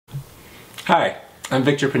Hi, I'm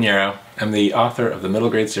Victor Piñeiro. I'm the author of the middle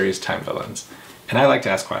grade series Time Villains, and I like to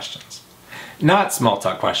ask questions. Not small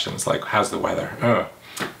talk questions like, how's the weather?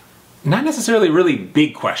 Not necessarily really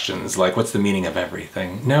big questions like, what's the meaning of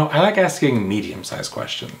everything? No, I like asking medium-sized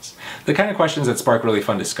questions. The kind of questions that spark really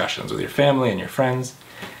fun discussions with your family and your friends.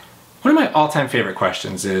 One of my all-time favorite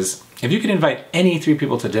questions is, if you could invite any 3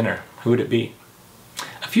 people to dinner, who would it be?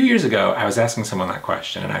 A few years ago, I was asking someone that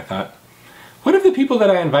question, and I thought, what if the people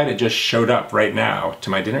that I invited just showed up right now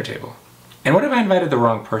to my dinner table? And what if I invited the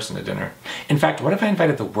wrong person to dinner? In fact, what if I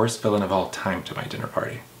invited the worst villain of all time to my dinner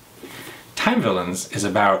party? Time Villains is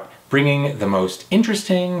about bringing the most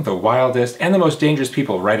interesting, the wildest, and the most dangerous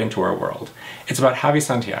people right into our world. It's about Javi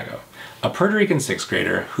Santiago, a Puerto Rican 6th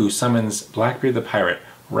grader who summons Blackbeard the Pirate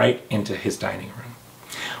right into his dining room.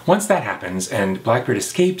 Once that happens and Blackbeard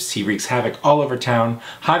escapes, he wreaks havoc all over town,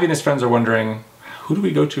 Javi and his friends are wondering, who do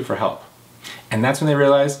we go to for help? And that's when they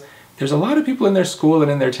realize there's a lot of people in their school and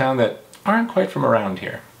in their town that aren't quite from around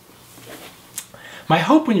here. My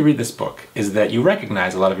hope when you read this book is that you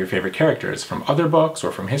recognize a lot of your favorite characters from other books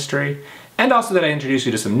or from history, and also that I introduce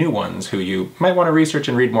you to some new ones who you might want to research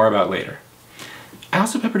and read more about later. I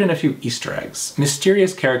also peppered in a few Easter eggs,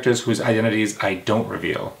 mysterious characters whose identities I don't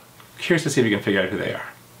reveal. Curious to see if you can figure out who they are.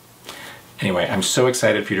 Anyway, I'm so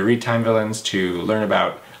excited for you to read Time Villains, to learn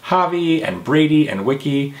about Javi and Brady and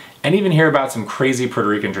Wiki, and even hear about some crazy Puerto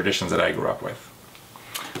Rican traditions that I grew up with.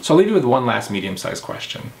 So I'll leave you with one last medium-sized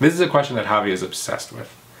question. This is a question that Javi is obsessed with.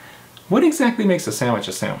 What exactly makes a sandwich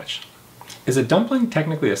a sandwich? Is a dumpling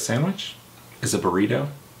technically a sandwich? Is a burrito?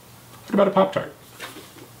 What about a Pop-Tart?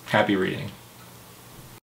 Happy reading.